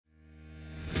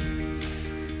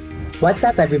What's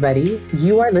up, everybody?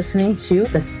 You are listening to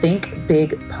the Think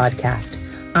Big podcast.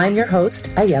 I'm your host,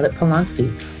 Ayelet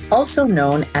Polonsky, also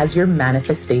known as your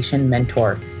manifestation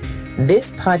mentor.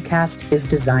 This podcast is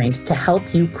designed to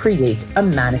help you create a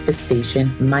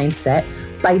manifestation mindset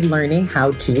by learning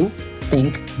how to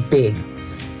think big.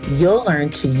 You'll learn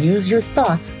to use your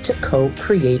thoughts to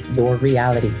co-create your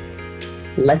reality.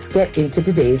 Let's get into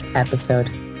today's episode.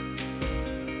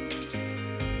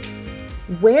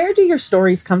 Where do your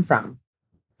stories come from?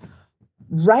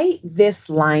 Write this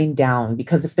line down,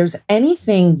 because if there's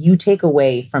anything you take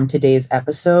away from today's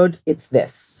episode, it's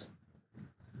this.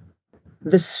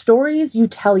 The stories you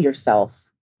tell yourself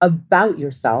about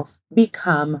yourself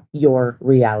become your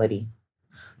reality.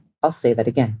 I'll say that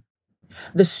again.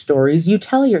 The stories you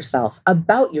tell yourself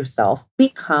about yourself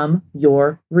become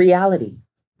your reality.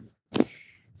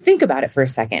 Think about it for a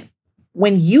second.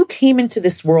 When you came into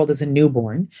this world as a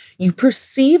newborn, you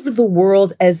perceived the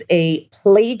world as a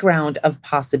playground of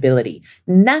possibility.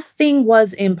 Nothing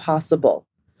was impossible.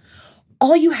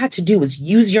 All you had to do was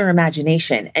use your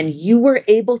imagination, and you were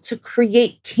able to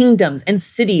create kingdoms and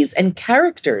cities and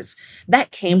characters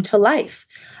that came to life.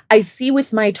 I see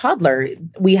with my toddler,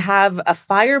 we have a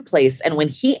fireplace, and when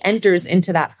he enters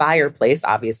into that fireplace,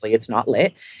 obviously it's not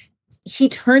lit, he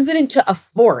turns it into a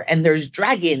fort, and there's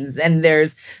dragons and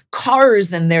there's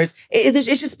cars and it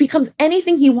just becomes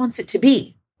anything he wants it to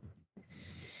be.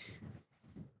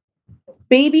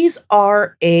 Babies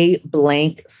are a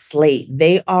blank slate.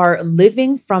 They are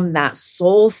living from that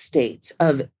soul state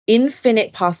of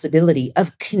infinite possibility,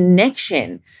 of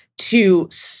connection to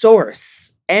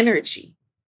source energy.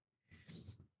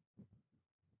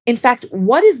 In fact,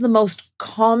 what is the most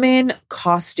common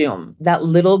costume that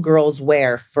little girls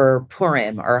wear for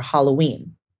Purim or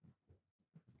Halloween?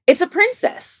 It's a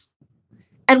princess.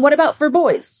 And what about for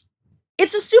boys?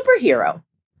 It's a superhero.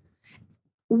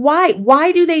 Why?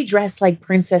 Why do they dress like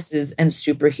princesses and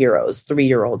superheroes,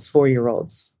 3-year-olds,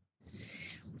 4-year-olds?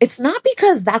 It's not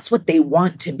because that's what they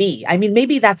want to be. I mean,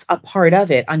 maybe that's a part of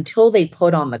it until they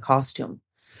put on the costume.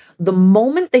 The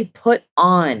moment they put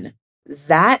on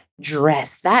that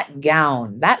dress, that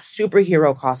gown, that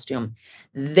superhero costume,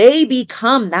 they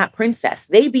become that princess.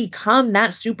 They become that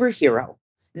superhero.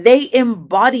 They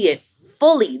embody it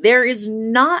fully. There is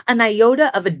not an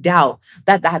iota of a doubt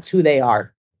that that's who they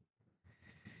are.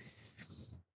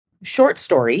 Short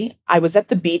story, I was at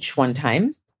the beach one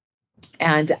time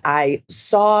and I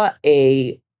saw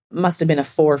must have been a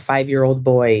 4 or 5-year-old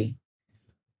boy.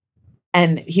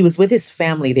 And he was with his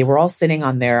family. They were all sitting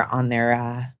on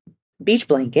their beach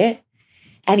blanket,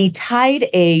 and he tied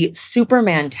a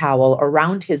Superman towel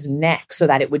around his neck so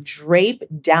that it would drape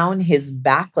down his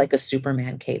back like a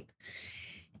Superman cape.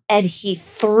 And he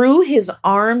threw his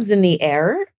arms in the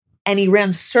air and he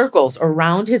ran circles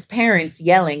around his parents,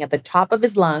 yelling at the top of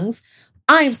his lungs,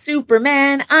 "I'm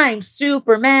Superman, I'm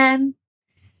Superman."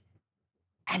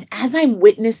 And as I'm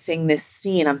witnessing this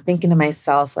scene, I'm thinking to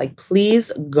myself, like,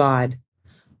 please, God,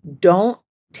 don't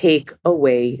take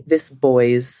away this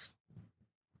boy's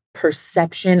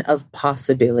perception of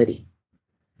possibility,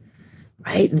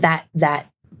 right? That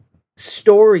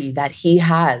story that he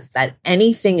has, that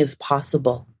anything is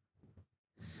possible.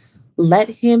 Let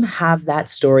him have that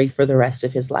story for the rest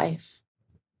of his life.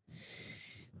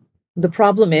 The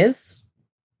problem is,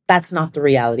 that's not the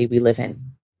reality we live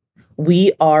in.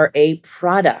 We are a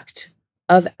product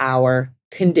of our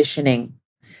conditioning.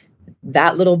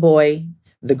 That little boy,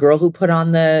 the girl who put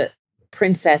on the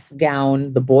princess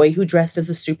gown, the boy who dressed as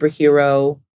a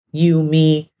superhero, you,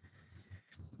 me.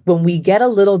 When we get a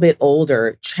little bit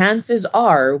older, chances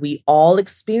are we all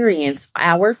experience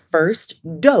our first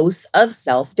dose of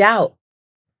self-doubt.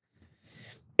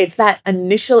 It's that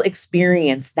initial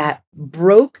experience that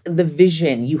broke the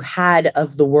vision you had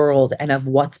of the world and of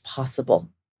what's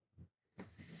possible.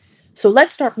 So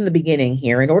let's start from the beginning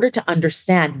here in order to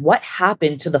understand what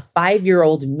happened to the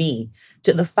 5-year-old me,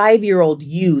 to the 5-year-old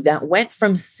you that went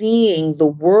from seeing the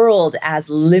world as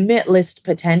limitless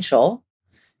potential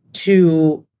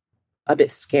to a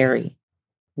bit scary,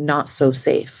 not so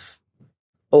safe,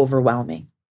 overwhelming.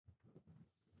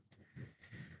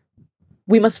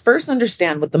 We must first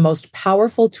understand what the most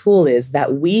powerful tool is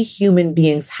that we human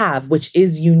beings have, which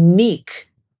is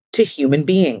unique to human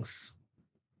beings.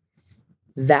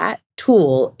 That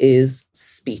tool is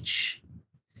speech.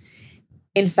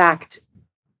 In fact,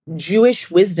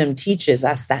 Jewish wisdom teaches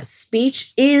us that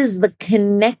speech is the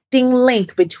connecting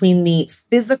link between the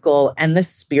physical and the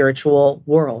spiritual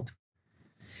world.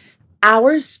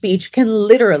 Our speech can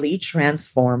literally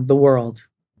transform the world.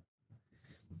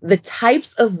 The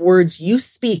types of words you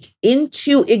speak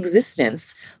into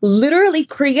existence literally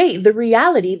create the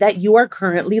reality that you are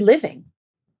currently living.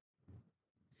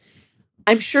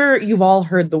 I'm sure you've all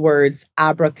heard the words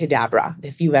abracadabra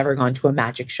if you've ever gone to a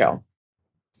magic show.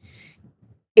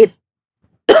 It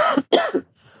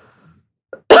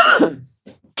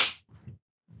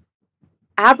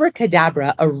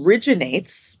Abracadabra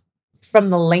originates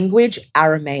from the language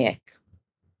Aramaic,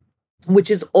 which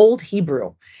is Old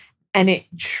Hebrew, and it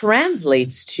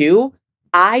translates to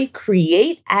I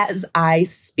create as I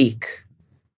speak.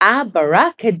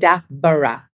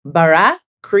 Abracadabra. Bara,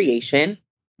 creation.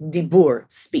 Dibur,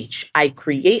 speech. I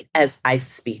create as I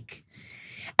speak.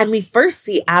 And we first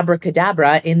see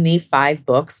abracadabra in the 5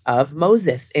 books of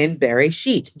Moses in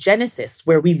Bereshit, Genesis,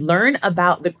 where we learn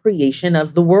about the creation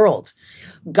of the world.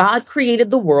 God created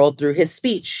the world through his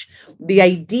speech. The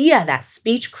idea that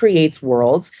speech creates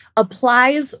worlds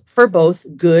applies for both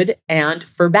good and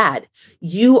for bad.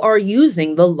 You are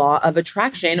using the law of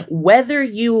attraction, whether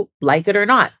you like it or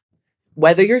not,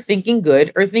 whether you're thinking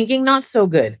good or thinking not so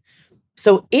good.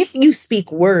 So if you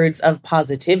speak words of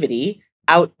positivity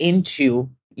out into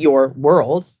your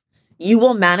worlds, you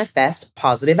will manifest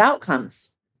positive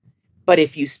outcomes. But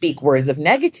if you speak words of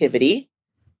negativity,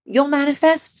 you'll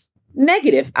manifest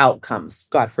negative outcomes,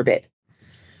 God forbid.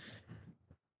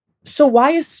 So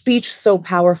why is speech so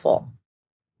powerful?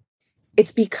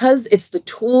 It's because it's the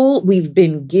tool we've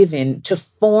been given to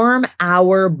form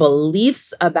our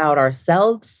beliefs about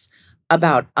ourselves,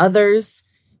 about others,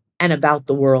 and about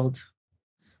the world.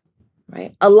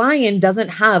 Right? A lion doesn't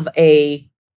have a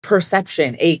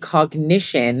perception, a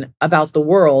cognition about the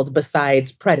world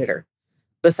besides predator,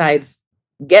 besides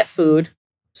get food,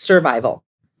 survival,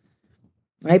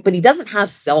 right? But he doesn't have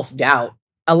self-doubt.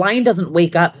 A lion doesn't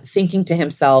wake up thinking to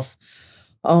himself,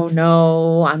 oh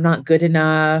no, I'm not good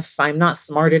enough. I'm not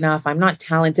smart enough. I'm not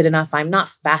talented enough. I'm not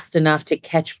fast enough to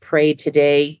catch prey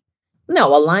today. No,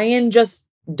 a lion just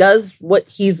does what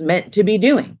he's meant to be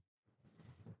doing.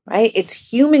 Right?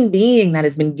 It's human being that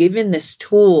has been given this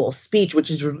tool, speech, which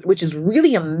is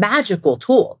really a magical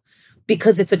tool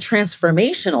because it's a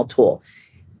transformational tool.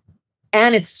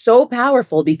 And it's so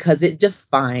powerful because it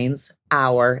defines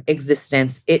our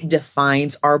existence. It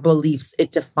defines our beliefs.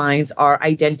 It defines our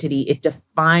identity. It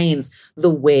defines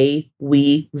the way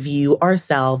we view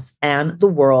ourselves and the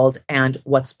world and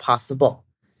what's possible.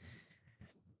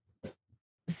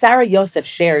 Sarah Yosef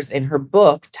shares in her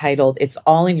book titled It's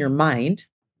All in Your Mind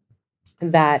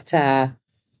that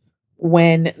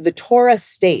when the Torah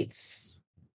states,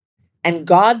 and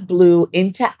God blew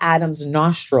into Adam's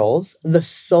nostrils the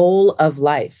soul of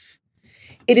life,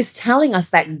 it is telling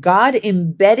us that God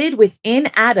embedded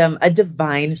within Adam a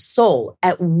divine soul,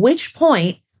 at which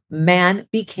point man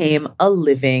became a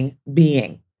living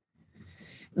being.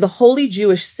 The holy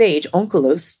Jewish sage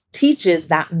Onkelos teaches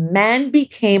that man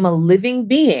became a living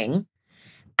being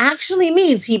actually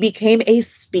means he became a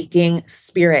speaking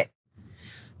spirit,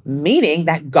 meaning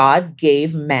that God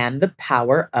gave man the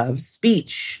power of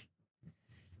speech.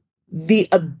 The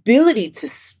ability to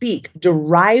speak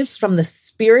derives from the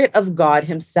Spirit of God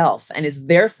himself and is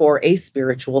therefore a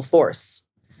spiritual force.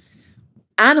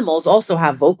 Animals also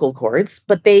have vocal cords,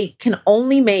 but they can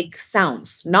only make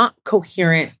sounds, not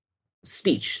coherent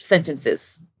speech,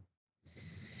 sentences.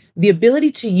 The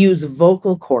ability to use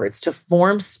vocal cords to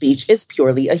form speech is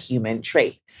purely a human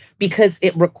trait because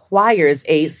it requires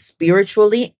a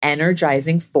spiritually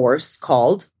energizing force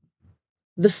called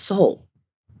the soul.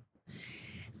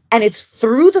 And it's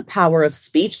through the power of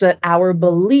speech that our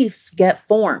beliefs get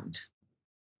formed.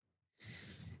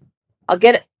 I'll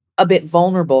get a bit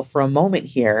vulnerable for a moment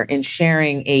here in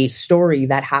sharing a story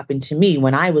that happened to me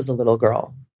when I was a little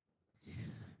girl.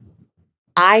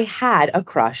 I had a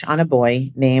crush on a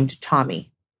boy named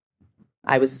Tommy.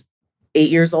 I was 8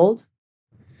 years old.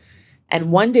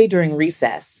 And one day during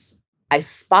recess, I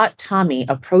spot Tommy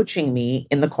approaching me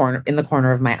in the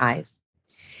corner of my eyes.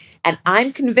 And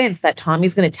I'm convinced that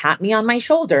Tommy's going to tap me on my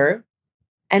shoulder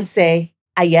and say,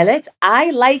 Ayelet,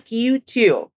 I like you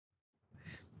too.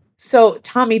 So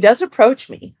Tommy does approach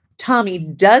me. Tommy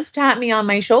does tap me on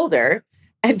my shoulder.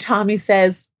 And Tommy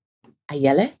says,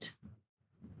 Ayelet,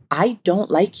 I don't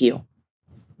like you.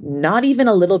 Not even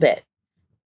a little bit.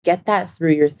 Get that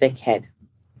through your thick head.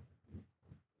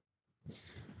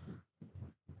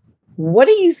 What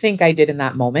do you think I did in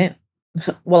that moment?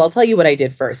 Well, I'll tell you what I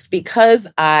did first. Because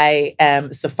I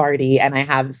am Sephardi and I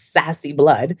have sassy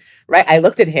blood, right? I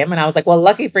looked at him and I was like, well,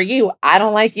 lucky for you, I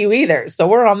don't like you either. So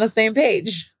we're on the same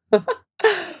page.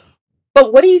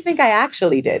 But what do you think I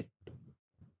actually did?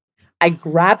 I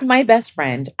grabbed my best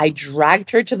friend, I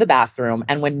dragged her to the bathroom,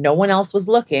 and when no one else was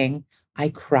looking, I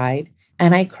cried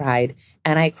and I cried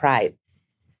and I cried.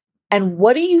 And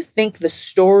what do you think the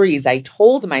stories I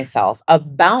told myself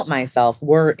about myself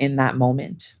were in that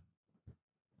moment?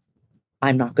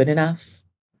 I'm not good enough.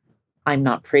 I'm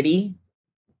not pretty.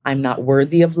 I'm not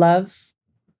worthy of love.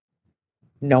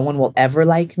 No one will ever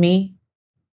like me.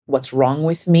 What's wrong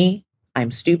with me?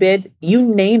 I'm stupid. You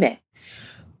name it.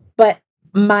 But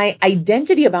my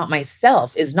identity about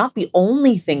myself is not the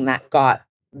only thing that got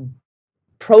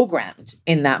programmed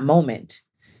in that moment.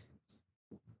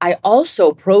 I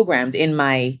also programmed in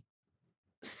my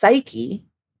psyche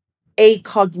a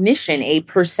cognition, a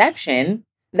perception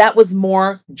that was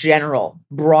more general,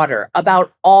 broader,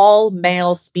 about all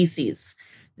male species.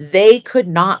 They could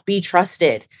not be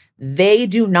trusted. They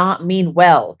do not mean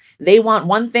well. They want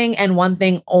one thing and one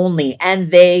thing only,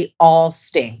 and they all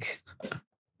stink.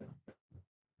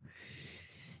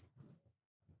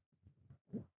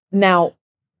 Now,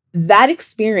 that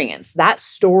experience, that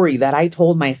story that I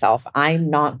told myself, I'm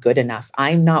not good enough,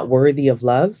 I'm not worthy of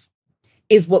love,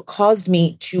 is what caused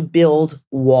me to build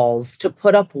walls, to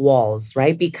put up walls,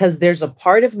 right? Because there's a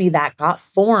part of me that got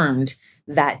formed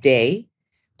that day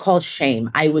called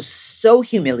shame. I was so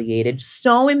humiliated,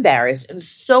 so embarrassed, and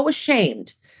so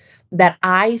ashamed that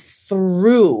I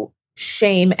threw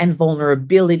shame and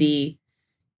vulnerability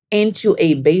into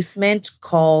a basement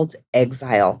called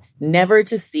exile, never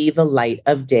to see the light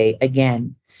of day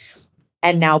again.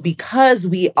 And now, because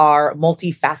we are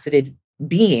multifaceted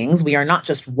beings, we are not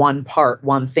just one part,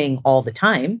 one thing all the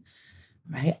time,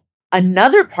 right?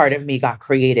 Another part of me got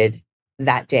created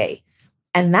that day.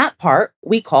 And that part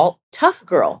we call tough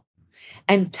girl.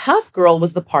 And tough girl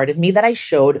was the part of me that I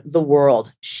showed the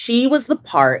world. She was the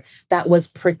part that was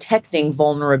protecting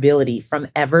vulnerability from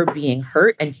ever being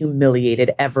hurt and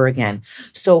humiliated ever again.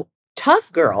 So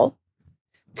tough girl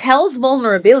tells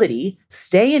vulnerability,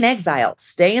 stay in exile,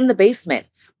 stay in the basement,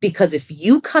 because if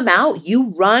you come out,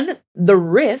 you run the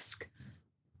risk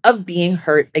of being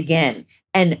hurt again.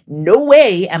 And no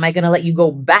way am I going to let you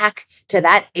go back to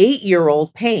that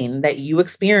 8-year-old pain that you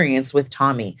experienced with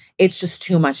Tommy. It's just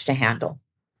too much to handle.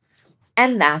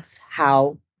 And that's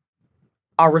how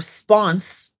our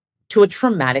response to a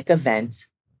traumatic event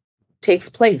takes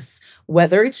place,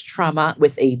 whether it's trauma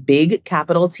with a big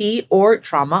capital T or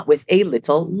trauma with a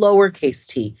little lowercase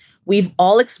t. We've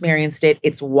all experienced it.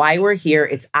 It's why we're here.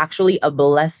 It's actually a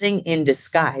blessing in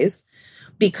disguise,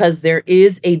 because there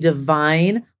is a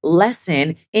divine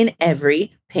lesson in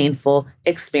every painful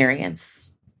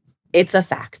experience. It's a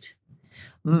fact.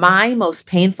 My most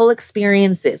painful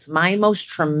experiences, my most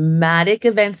traumatic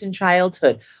events in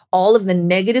childhood, all of the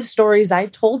negative stories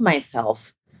I've told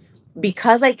myself,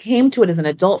 because I came to it as an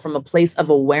adult from a place of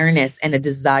awareness and a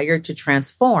desire to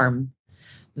transform,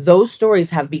 those stories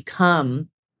have become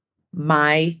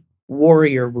my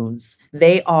warrior wounds.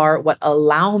 They are what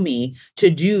allow me to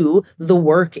do the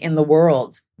work in the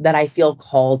world that I feel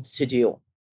called to do.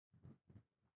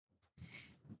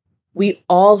 We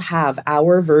all have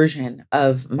our version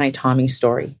of my Tommy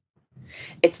story.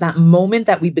 It's that moment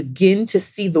that we begin to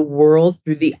see the world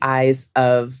through the eyes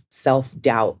of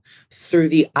self-doubt, through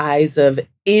the eyes of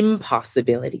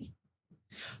impossibility.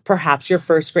 Perhaps your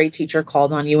first grade teacher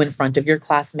called on you in front of your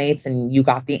classmates and you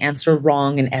got the answer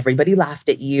wrong and everybody laughed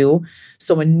at you.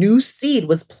 So a new seed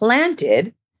was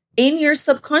planted in your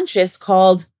subconscious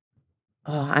called,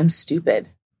 oh, I'm stupid,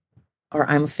 or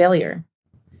I'm a failure.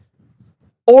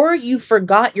 Or you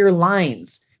forgot your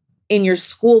lines in your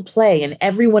school play and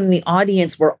everyone in the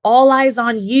audience were all eyes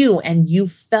on you and you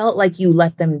felt like you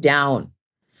let them down.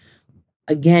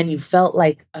 Again, you felt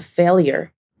like a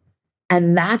failure.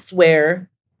 And that's where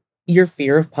your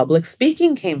fear of public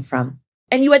speaking came from.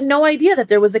 And you had no idea that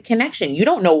there was a connection. You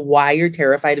don't know why you're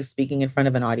terrified of speaking in front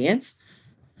of an audience,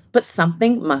 but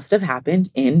something must have happened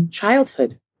in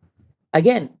childhood.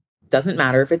 Again, doesn't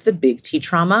matter if it's a big T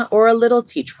trauma or a little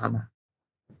T trauma.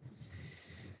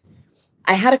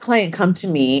 I had a client come to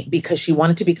me because she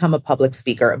wanted to become a public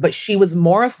speaker, but she was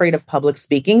more afraid of public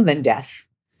speaking than death.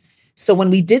 So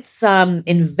when we did some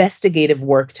investigative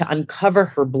work to uncover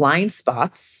her blind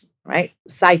spots, right?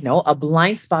 Side note, a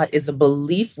blind spot is a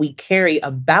belief we carry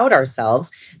about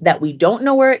ourselves that we don't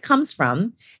know where it comes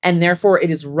from, and therefore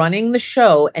it is running the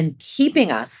show and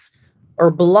keeping us or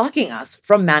blocking us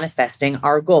from manifesting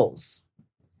our goals.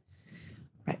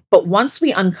 Right. But once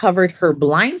we uncovered her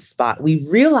blind spot, we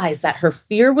realized that her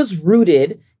fear was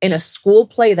rooted in a school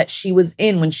play that she was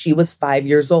in when she was 5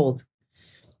 years old.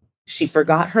 She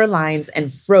forgot her lines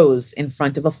and froze in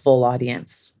front of a full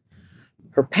audience.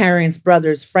 Her parents,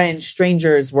 brothers, friends,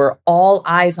 strangers were all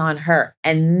eyes on her,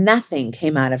 and nothing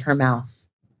came out of her mouth.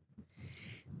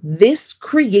 This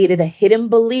created a hidden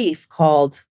belief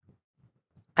called,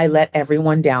 I let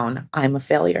everyone down, I'm a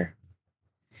failure.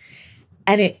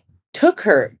 And it took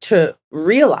her to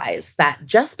realize that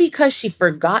just because she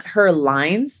forgot her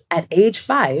lines at age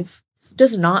 5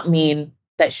 does not mean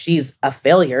that she's a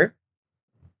failure.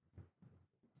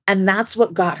 And that's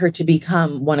what got her to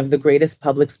become one of the greatest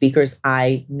public speakers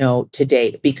I know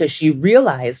today, because she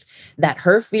realized that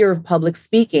her fear of public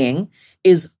speaking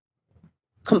is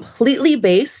completely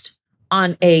based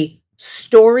on a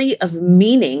story of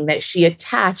meaning that she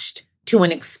attached to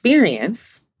an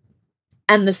experience.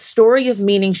 And the story of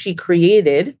meaning she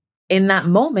created in that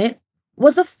moment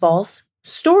was a false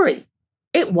story.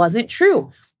 It wasn't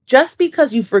true. Just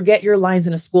because you forget your lines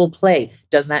in a school play,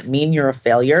 does that mean you're a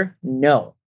failure?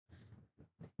 No.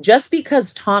 Just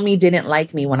because Tommy didn't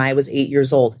like me when I was 8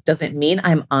 years old, does it mean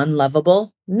I'm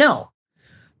unlovable? No.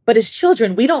 But as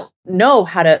children, we don't know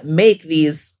how to make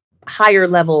these higher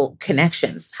level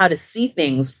connections, how to see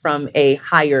things from a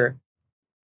higher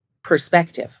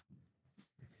perspective,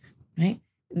 right?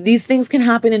 These things can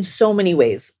happen in so many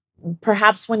ways.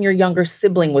 Perhaps when your younger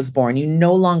sibling was born, you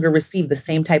no longer receive the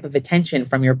same type of attention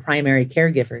from your primary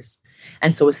caregivers.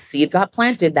 And so a seed got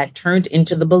planted that turned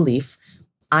into the belief,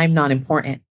 I'm not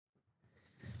important.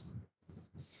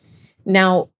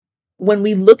 Now, when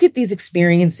we look at these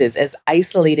experiences as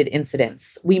isolated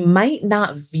incidents, we might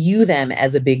not view them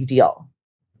as a big deal,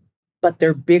 but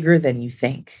they're bigger than you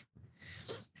think.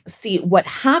 See, what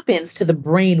happens to the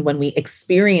brain when we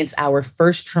experience our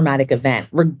first traumatic event,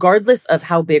 regardless of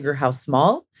how big or how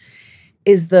small,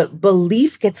 is the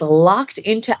belief gets locked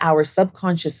into our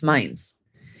subconscious minds.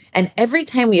 And every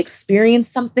time we experience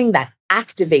something that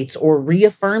activates or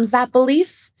reaffirms that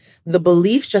belief, the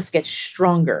belief just gets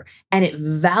stronger and it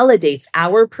validates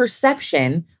our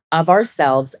perception of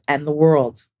ourselves and the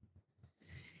world.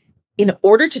 In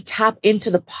order to tap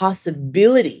into the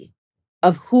possibility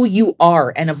of who you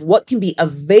are and of what can be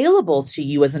available to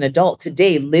you as an adult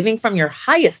today, living from your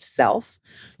highest self,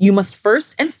 you must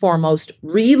first and foremost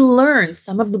relearn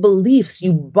some of the beliefs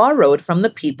you borrowed from the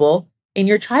people in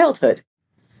your childhood.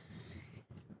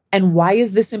 And why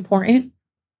is this important?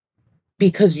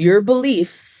 Because your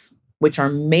beliefs, which are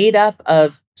made up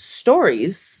of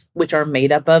stories, which are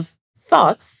made up of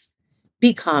thoughts,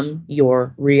 become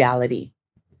your reality.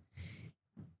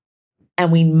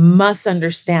 And we must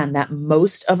understand that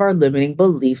most of our limiting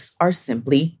beliefs are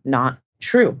simply not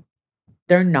true.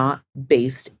 They're not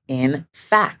based in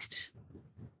fact.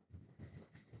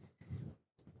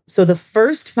 So the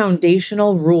first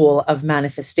foundational rule of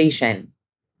manifestation,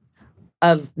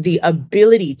 of the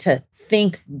ability to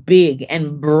think big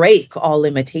and break all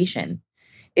limitation,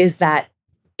 is that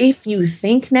if you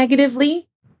think negatively,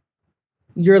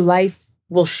 your life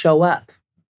will show up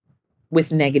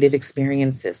with negative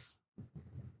experiences.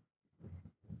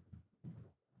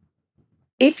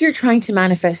 If you're trying to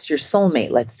manifest your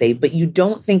soulmate, let's say, but you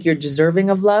don't think you're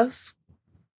deserving of love,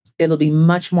 it'll be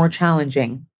much more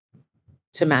challenging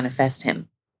to manifest him.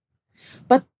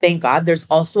 But thank God, there's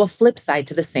also a flip side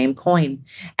to the same coin.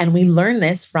 And we learn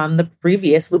this from the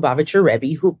previous Lubavitcher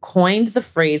Rebbe, who coined the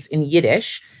phrase in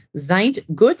Yiddish, Seid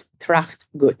gut, tracht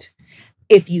gut.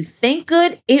 If you think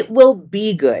good, it will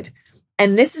be good.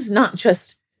 And this is not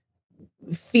just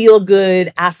feel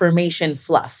good affirmation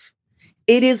fluff.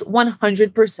 It is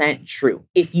 100% true.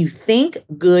 If you think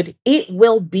good, it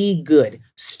will be good.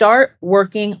 Start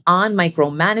working on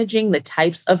micromanaging the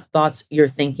types of thoughts you're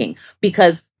thinking,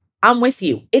 because I'm with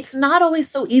you. It's not always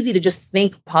so easy to just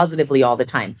think positively all the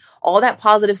time. All that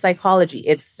positive psychology,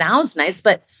 it sounds nice,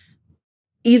 but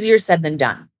easier said than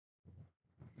done.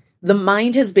 The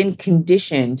mind has been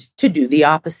conditioned to do the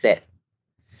opposite.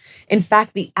 In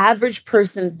fact, the average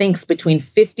person thinks between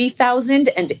 50,000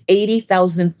 and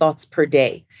 80,000 thoughts per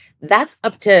day. That's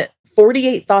up to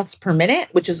 48 thoughts per minute,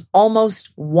 which is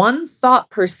almost one thought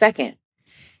per second.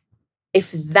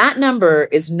 If that number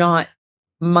is not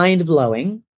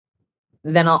mind-blowing,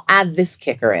 then I'll add this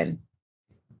kicker in.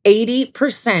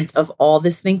 80% of all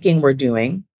this thinking we're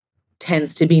doing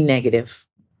tends to be negative.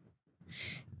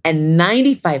 And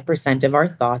 95% of our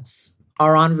thoughts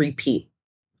are on repeat.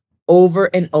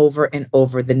 Over and over and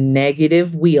over, the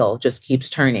negative wheel just keeps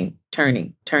turning.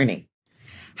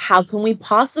 How can we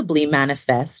possibly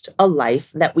manifest a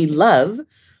life that we love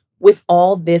with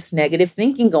all this negative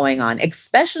thinking going on,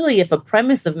 especially if a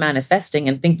premise of manifesting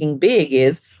and thinking big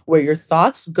is where your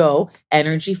thoughts go,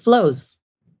 energy flows.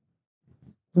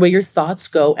 Where your thoughts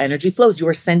go, energy flows. You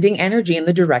are sending energy in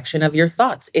the direction of your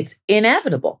thoughts. It's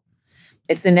inevitable.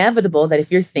 It's inevitable that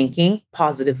if you're thinking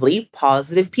positively,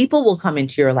 positive people will come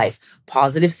into your life,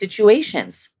 positive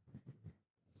situations.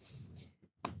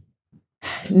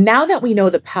 Now that we know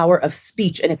the power of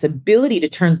speech and its ability to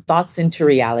turn thoughts into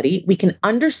reality, we can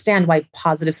understand why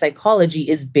positive psychology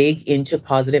is big into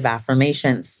positive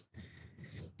affirmations.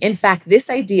 In fact, this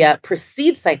idea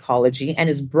precedes psychology and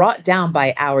is brought down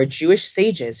by our Jewish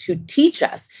sages who teach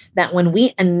us that when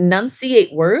we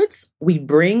enunciate words, we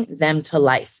bring them to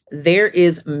life. There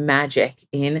is magic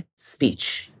in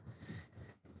speech.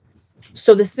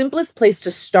 So the simplest place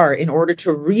to start in order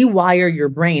to rewire your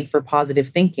brain for positive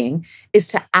thinking is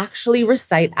to actually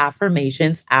recite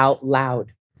affirmations out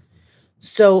loud.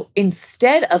 So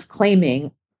instead of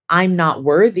claiming, I'm not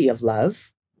worthy of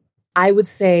love, I would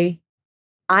say,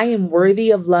 I am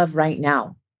worthy of love right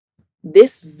now.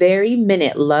 This very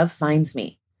minute, love finds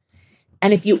me.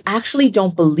 And if you actually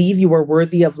don't believe you are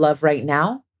worthy of love right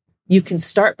now, you can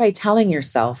start by telling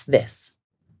yourself this: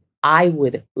 I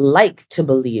would like to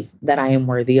believe that I am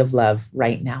worthy of love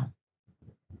right now.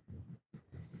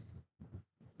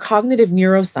 Cognitive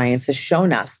neuroscience has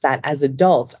shown us that as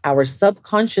adults, our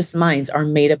subconscious minds are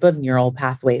made up of neural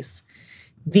pathways.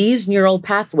 These neural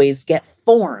pathways get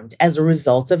formed as a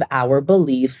result of our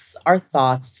beliefs, our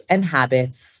thoughts, and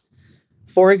habits.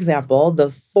 For example, the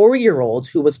 4-year-old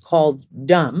who was called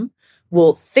dumb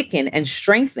will thicken and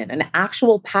strengthen an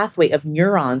actual pathway of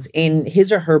neurons in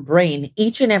his or her brain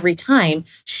each and every time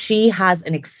she has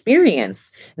an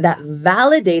experience that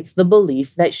validates the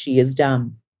belief that she is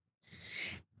dumb.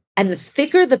 And the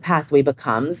thicker the pathway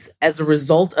becomes as a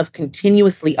result of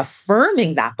continuously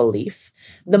affirming that belief,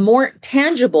 the more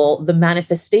tangible the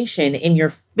manifestation in your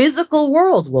physical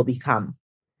world will become.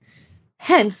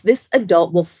 Hence, this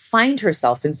adult will find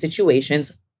herself in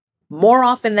situations more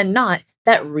often than not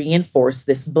that reinforce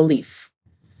this belief.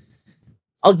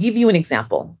 I'll give you an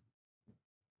example.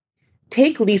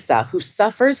 Take Lisa, who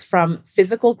suffers from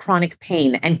physical chronic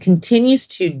pain and continues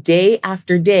to, day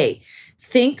after day,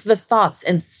 think the thoughts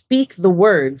and speak the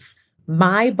words,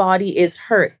 my body is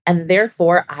hurt and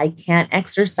therefore I can't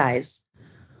exercise.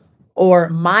 Or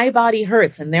my body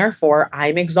hurts and therefore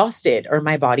I'm exhausted. Or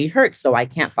my body hurts so I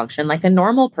can't function like a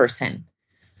normal person.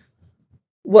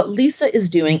 What Lisa is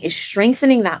doing is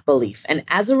strengthening that belief and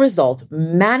as a result,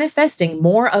 manifesting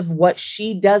more of what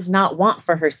she does not want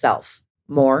for herself,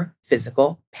 more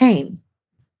physical pain.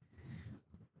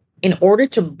 In order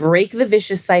to break the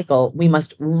vicious cycle, we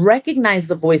must recognize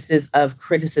the voices of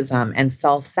criticism and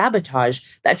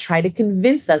self-sabotage that try to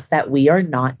convince us that we are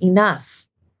not enough.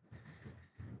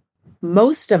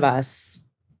 Most of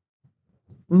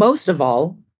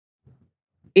all,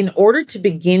 in order to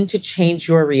begin to change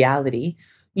your reality,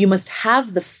 you must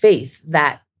have the faith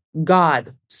that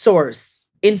God, Source,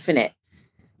 Infinite,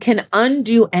 can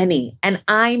undo any, and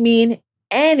I mean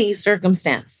any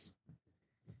circumstance.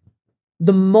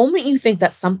 The moment you think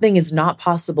that something is not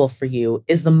possible for you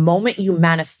is the moment you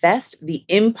manifest the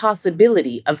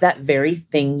impossibility of that very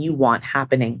thing you want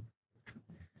happening.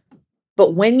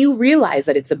 But when you realize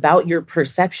that it's about your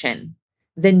perception,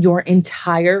 then your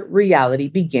entire reality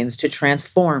begins to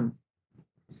transform.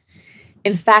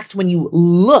 In fact, when you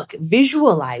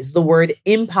visualize the word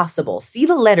impossible, see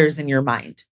the letters in your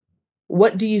mind,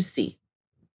 what do you see?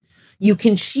 You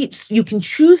can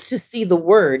choose to see the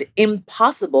word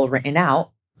impossible written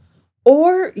out,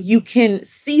 or you can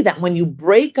see that when you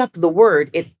break up the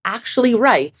word, it actually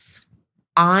writes,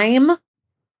 I'm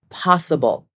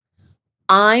possible.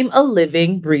 I'm a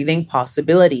living, breathing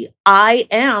possibility. I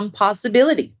am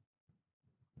possibility.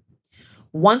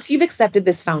 Once you've accepted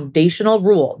this foundational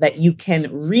rule that you can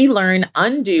relearn,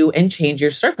 undo, and change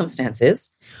your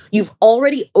circumstances, you've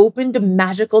already opened a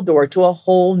magical door to a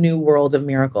whole new world of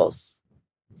miracles.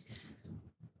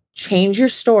 Change your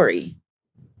story,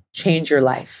 change your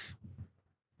life.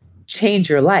 Change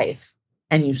your life,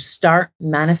 and you start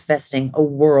manifesting a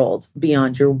world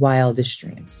beyond your wildest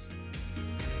dreams.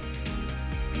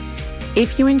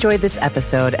 If you enjoyed this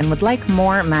episode and would like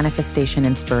more manifestation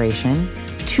inspiration,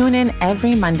 tune in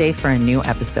every Monday for a new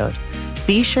episode.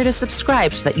 Be sure to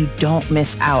subscribe so that you don't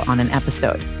miss out on an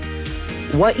episode.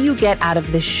 What you get out of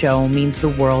this show means the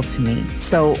world to me,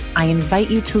 so I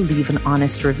invite you to leave an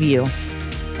honest review.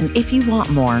 And if you want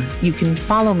more, you can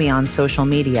follow me on social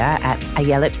media at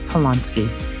Ayelet Polonsky.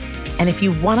 And if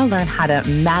you want to learn how to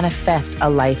manifest a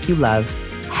life you love,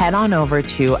 head on over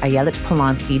to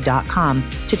ayeletpolonsky.com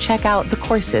to check out the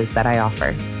courses that I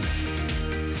offer.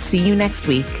 See you next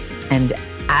week. And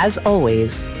as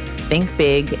always, think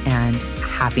big and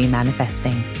happy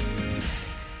manifesting.